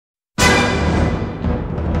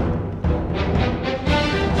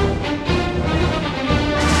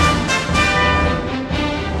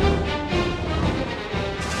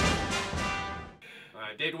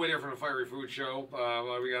Whittier from the Fiery Food Show.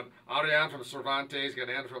 We got Adrian from Cervantes, got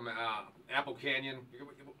Ann from Apple Canyon.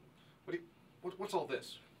 What's all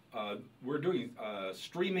this? We're doing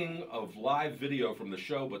streaming of live video from the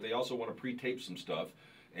show, but they also want to pre-tape some stuff.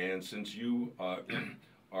 And since you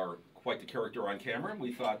are quite the character on camera,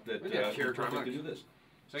 we thought that it's perfect to do this.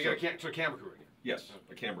 So you got a camera crew in here? Yes,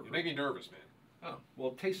 a camera crew. You make me nervous, man. Oh, well,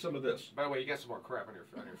 taste some of this. By the way, you got some more crap on your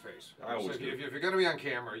face. I always do. If you're going to be on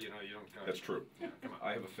camera, you don't. That's true. Yeah, come on.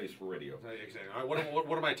 I have a face for radio. Exactly. All right,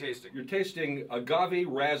 what am I tasting? You're tasting agave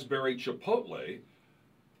raspberry chipotle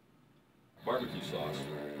barbecue sauce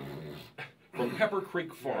from Pepper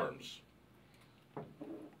Creek Farms.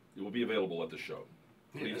 It will be available at the show.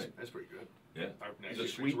 Yeah, that's pretty good. Yeah. Is it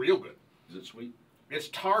sweet? It's real good. Is it sweet? It's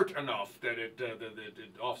tart enough that it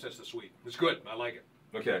offsets the sweet. It's good. I like it.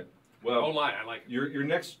 Okay. Well, don't lie. I like it. Your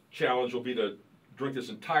next challenge will be to drink this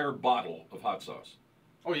entire bottle of hot sauce.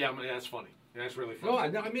 Oh yeah, that's funny. Yeah, that's really funny.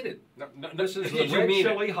 No, I mean it. No, this is the red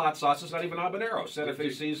chili hot sauce. It's not even habanero. Santa Fe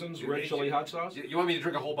Seasons red chili hot sauce. You want me to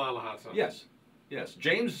drink a whole bottle of hot sauce? Yes. Yes.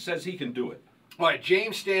 James says he can do it. All right,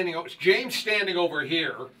 James standing over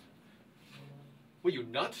here. Were you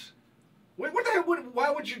nuts? What the hell? Why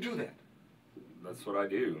would you do that? That's what I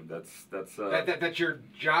do. That's your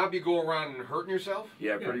job. You go around and hurting yourself.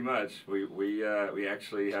 Yeah, pretty much. We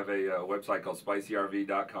actually have a website called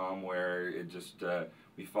spicyrv.com where it just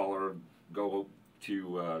we go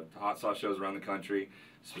to hot sauce shows around the country.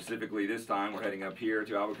 Specifically, this time we're heading up here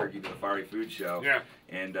to Albuquerque to the Fiery Food Show. Yeah.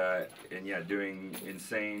 And yeah, doing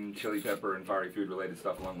insane chili pepper and fiery food related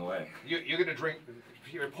stuff along the way. You're gonna drink.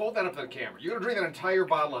 Here, hold that up to the camera. You're gonna drink an entire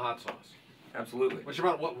bottle of hot sauce. Absolutely. What's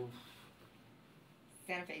about what?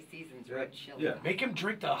 Santa Fe Seasons red chili. Yeah. Make him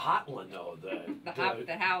drink the hot one though. The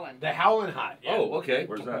Howlin'. The Howlin' hot. Yeah. Oh, okay.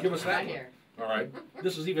 Where's that? Give us that Right one. here. All right.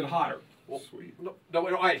 This is even hotter. Well, sweet. No,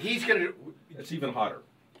 all right. He's gonna. It's even hotter.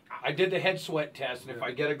 I did the head sweat test, and if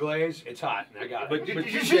I get a glaze, it's hot, and I got it. But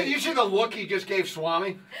You see the look he just gave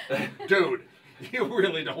Swami? Dude, you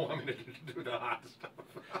really don't want me to do the hot stuff.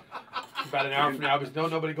 About an hour from now, there's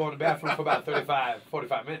nobody going to the bathroom for about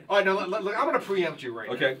 45 minutes. All right, now, look, I'm going to preempt you right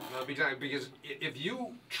okay. now. Because if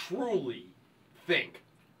you truly think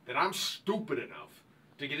that I'm stupid enough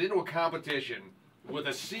to get into a competition with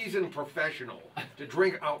a seasoned professional to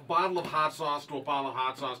drink a bottle of hot sauce to a bottle of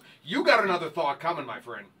hot sauce, you got another thought coming, my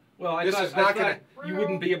friend. Well, I this thought, is not going to. You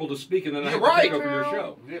wouldn't be able to speak, and then You're I right. take over your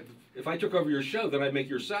show. If I took over your show, then I'd make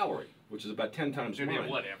your salary, which is about 10 times mine. Yeah,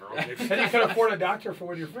 whatever. Okay. Then you can afford a doctor for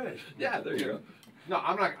when you're finished. Yeah, there you go. No,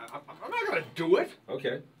 I'm not going to do it.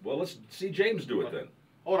 Okay. Well, let's see James do it then.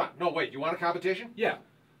 Hold on. No, wait. You want a competition? Yeah.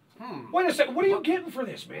 Wait a second. What are you getting for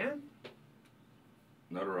this, man?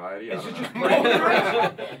 Notoriety. Is it just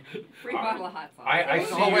Free bottle of hot sauce. I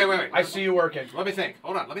see. Oh, wait. I see you working. Let me think.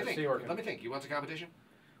 Hold on. Let me I think. see you working. Let me think. You want some competition?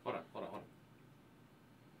 Hold on.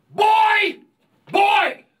 Boy!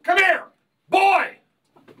 Boy! Come here! Boy!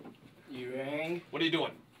 You rang? What are you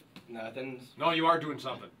doing? Nothing. No, you are doing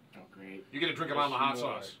something. Oh, great. You get to drink a bottle of hot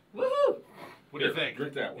sauce. Woohoo! What do you think?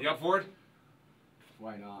 Drink that one. You up for it?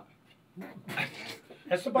 Why not?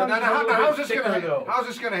 That's the Now, bottom. how's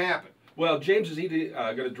this going to happen? Well, James is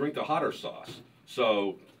going to drink the hotter sauce.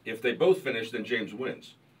 So if they both finish, then James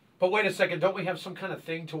wins. But wait a second. Don't we have some kind of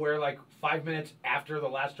thing to where, like, 5 minutes after the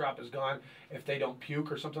last drop is gone, if they don't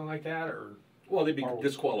puke or something like that, or? Well, they'd be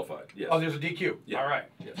disqualified. Yes. Oh, there's a DQ. Yeah. All right.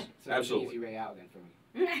 Yes. So Absolutely. Easy way out then for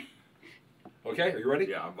me. Okay. Are you ready?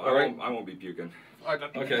 Yeah. All right. I won't be puking.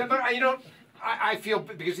 Okay. You know, I feel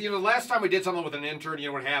because the last time we did something with an intern, you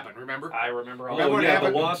know what happened? Remember? I remember all Remember Oh, what yeah,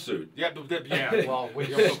 happened? the lawsuit. Yeah. Yeah. Well, we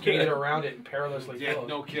just skated around it and perilously Yeah. close.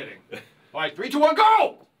 No kidding. All right. 3, 2, 1,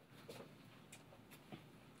 go!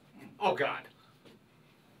 Oh God.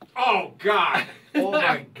 Oh God. Oh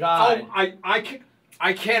my God. Oh,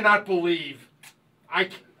 I cannot believe.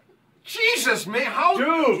 Jesus, man, how?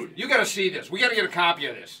 Dude! You got to see this. We got to get a copy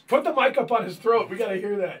of this. Put the mic up on his throat. We got to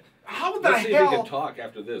hear that. How the Let's see if he hell? can talk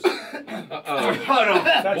after this. Oh, no.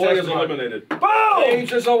 That's Boy is excellent. eliminated. Boom!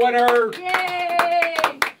 James is a winner. Yay!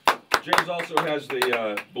 James also has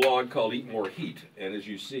the blog called Eat More Heat, and as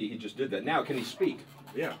you see, he just did that. Now, can he speak?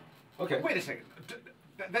 Yeah. Okay. Wait a second.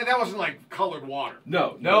 That wasn't like colored water.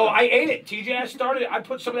 No. No, I ate it. TJ, I started. I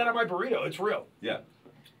put some of that on my burrito. It's real. Yeah.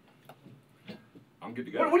 I'm good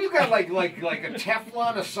to go. What do you got? Like a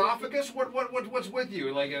Teflon esophagus? What's with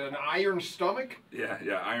you? Like an iron stomach? Yeah.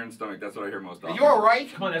 Iron stomach. That's what I hear most Are often. you all right?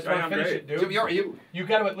 Come on, that's Yeah, why I I'm finish great. it, dude. You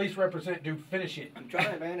got to at least represent, dude. Finish it. I'm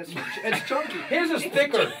trying, man. It's chunky. His is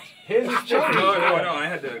thicker. His is thicker. No. I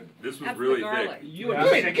had to. This was That's the really garlic. thick. You Yeah.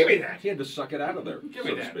 had to- Give me that. He had to suck it out of there. Give so me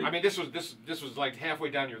to that. speak. I mean, this was like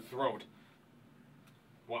halfway down your throat.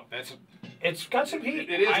 Well, that's. It's got some heat.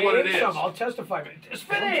 It is what it is. I'll testify. It's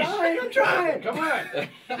finished. I'm trying. Come on.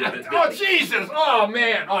 Oh Jesus! Oh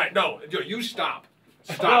man! All right, no, you stop.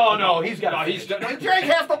 Stop. No, he's got. No, he drank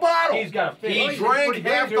half the bottle. He's got to finish. He drank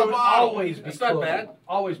half the bottle. Always be That's closing. not bad.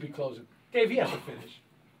 Always be closing. Dave, he has to finish.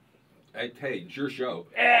 Hey, it's your show.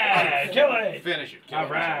 Yeah, kill it. Finish it. All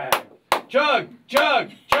right. Chug,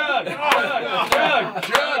 chug, chug, chug,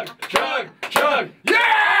 chug, chug, chug.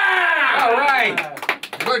 Yeah! All right.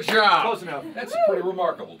 Good job. Close enough. That's pretty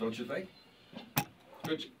remarkable, don't you think?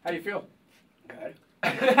 Good. How do you feel? Good. I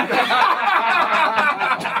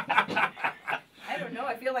don't know.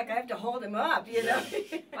 I feel like I have to hold him up, you know.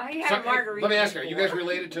 I had a margarita. Let me ask you, are you guys before.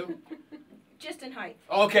 related too? Just in height.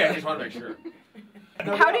 Okay, I just want to make sure.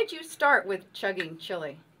 How did you start with chugging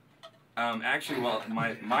chili? Actually, well,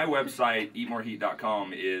 my website,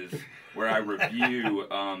 eatmoreheat.com, is where I review,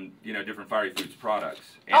 different Fiery Foods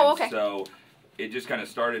products. And Oh, okay. So it just kind of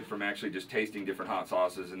started from actually just tasting different hot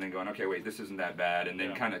sauces and then going, okay, wait, this isn't that bad, and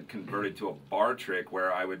then kind of converted to a bar trick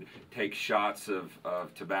where I would take shots of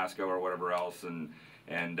Tabasco or whatever else, and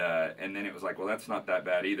then it was like, well, that's not that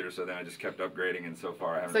bad either. So then I just kept upgrading, and so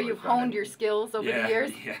far I haven't. So really you've found honed any- your skills over Yeah, the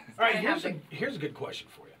years? Yeah. All right, here's a good question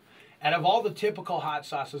for you. Out of all the typical hot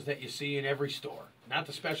sauces that you see in every store, not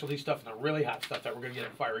the specialty stuff and the really hot stuff that we're going to get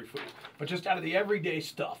in Fiery Food, but just out of the everyday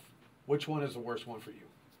stuff, which one is the worst one for you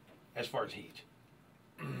as far as heat?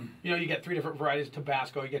 You get 3 different varieties of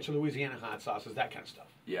Tabasco, you get your Louisiana hot sauces, that kind of stuff.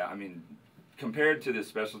 Yeah, I mean, compared to the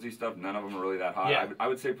specialty stuff, none of them are really that hot. Yeah. I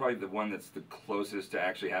would say probably the one that's the closest to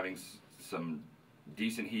actually having some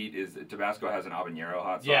decent heat is Tabasco has an habanero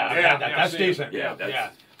hot sauce. That's I've seen it. decent. Yeah,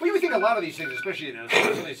 that's- Well, you would think a lot of these things, especially some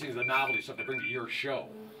of these things, the novelty stuff they bring to your show.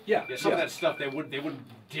 Yeah. Some of that stuff they wouldn't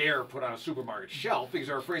dare put on a supermarket shelf because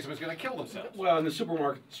they're afraid someone's going to kill themselves. Well, and the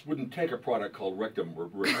supermarkets wouldn't take a product called Rectum.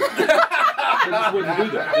 They just wouldn't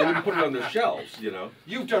do that. They wouldn't put it on their shelves,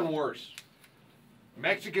 You've done worse.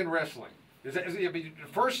 Mexican wrestling.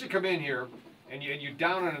 First you come in here and you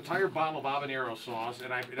down an entire bottle of habanero sauce,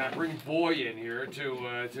 and I bring Boy in here to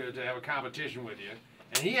have a competition with you,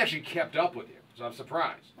 and he actually kept up with you. So I'm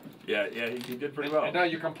surprised. Yeah, he did pretty well. And now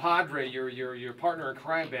your compadre, your partner in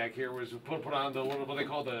crime back here was put on the what they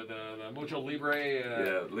call the Mucho Libre.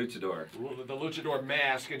 Luchador. The Luchador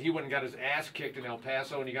mask, and he went and got his ass kicked in El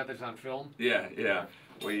Paso, and you got this on film. Yeah.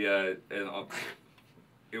 We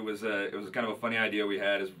it was kind of a funny idea we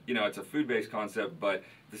had. It's a food-based concept, but at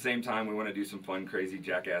the same time we want to do some fun, crazy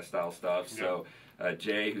jackass style stuff. So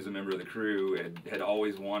Jay, who's a member of the crew, had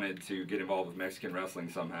always wanted to get involved with Mexican wrestling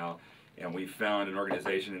somehow. And we found an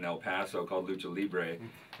organization in El Paso called Lucha Libre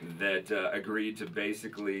that agreed to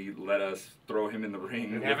basically let us throw him in the ring.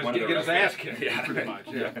 And with have one of the get his ass wrestlers. kicked, pretty much.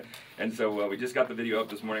 Yeah. And so we just got the video up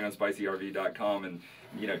this morning on SpicyRV.com, and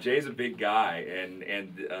Jay's a big guy, and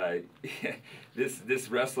this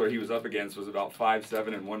wrestler he was up against was about 5'7"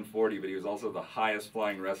 and 140, but he was also the highest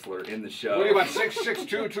flying wrestler in the show. What are you about 6'2",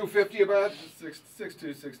 250 about? 6'2",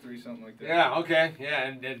 6'3", something like that. Yeah. Okay. Yeah.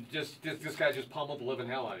 And just this guy just pummeled the living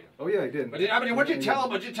hell out of you. Oh yeah, I did. But what did you tell him?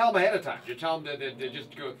 What did you tell him ahead of time? Did you tell him that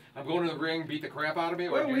just go? I'm going to the ring, beat the crap out of me.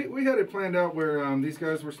 Well, we had it planned out where these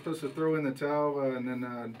guys were supposed to throw in the towel, and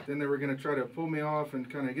then they were going to try to pull me off and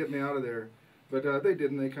kind of get me out of there. But they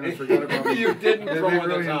didn't. They kind of forgot about me. You didn't They throw in the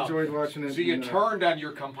really towel. enjoyed watching it. So you and, turned on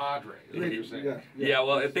your compadre. Is what you're saying. Yeah.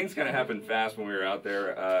 Well, things kind of happened fast when we were out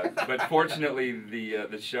there, but fortunately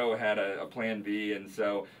the show had a plan B, and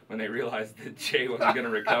so when they realized that Jay wasn't going to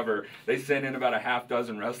recover, they sent in about a half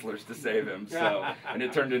dozen wrestlers to save him. So, and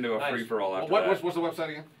it turned into a free-for-all after that. What's the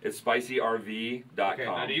website again? It's SpicyRV.com. Okay,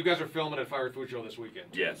 now you guys are filming at Fire Food Show this weekend.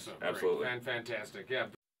 Yes, so, absolutely. Fantastic. Yeah.